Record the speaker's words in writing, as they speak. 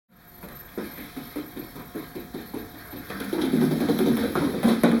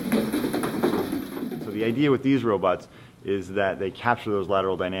The idea with these robots is that they capture those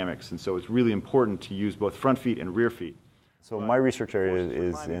lateral dynamics, and so it's really important to use both front feet and rear feet. So my research area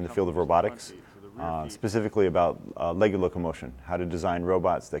is in the field of robotics, specifically about legged locomotion, how to design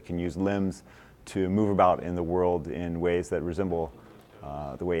robots that can use limbs to move about in the world in ways that resemble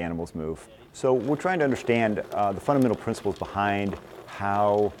the way animals move. So we're trying to understand the fundamental principles behind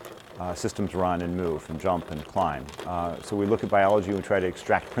how systems run and move and jump and climb. So we look at biology and we try to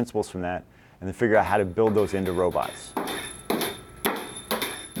extract principles from that and then figure out how to build those into robots.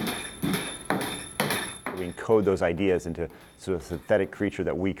 We encode those ideas into sort of a synthetic creature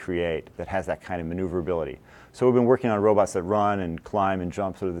that we create that has that kind of maneuverability. So we've been working on robots that run and climb and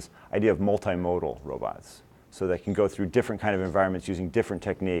jump, sort of this idea of multimodal robots. So they can go through different kind of environments using different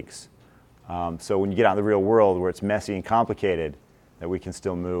techniques. So when you get out in the real world where it's messy and complicated, that we can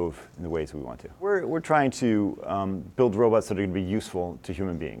still move in the ways we want to. We're trying to build robots that are going to be useful to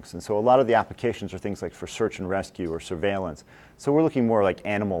human beings. And so a lot of the applications are things like for search and rescue or surveillance. So we're looking more like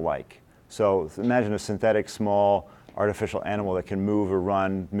animal-like. So imagine a synthetic, small, artificial animal that can move or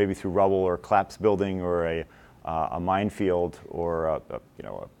run maybe through rubble or a collapsed building or a minefield or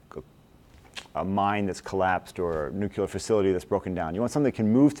a mine that's collapsed or a nuclear facility that's broken down. You want something that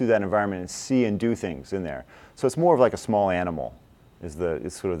can move through that environment and see and do things in there. So it's more of like a small animal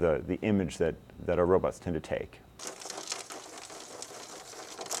is sort of the image that our robots tend to take.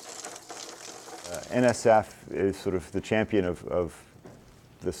 NSF is sort of the champion of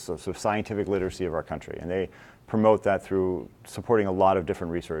this sort of scientific literacy of our country, and they promote that through supporting a lot of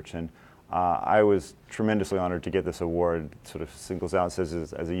different research. And I was tremendously honored to get this award. It sort of singles out, says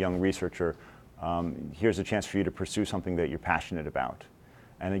as a young researcher, here's a chance for you to pursue something that you're passionate about.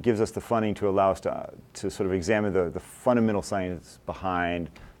 And it gives us the funding to allow us to sort of examine the fundamental science behind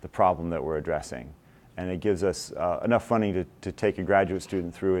the problem that we're addressing. And it gives us enough funding to take a graduate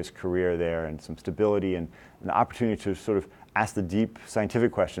student through his career there and some stability and an opportunity to sort of ask the deep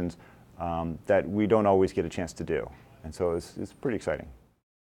scientific questions that we don't always get a chance to do. And so it's pretty exciting.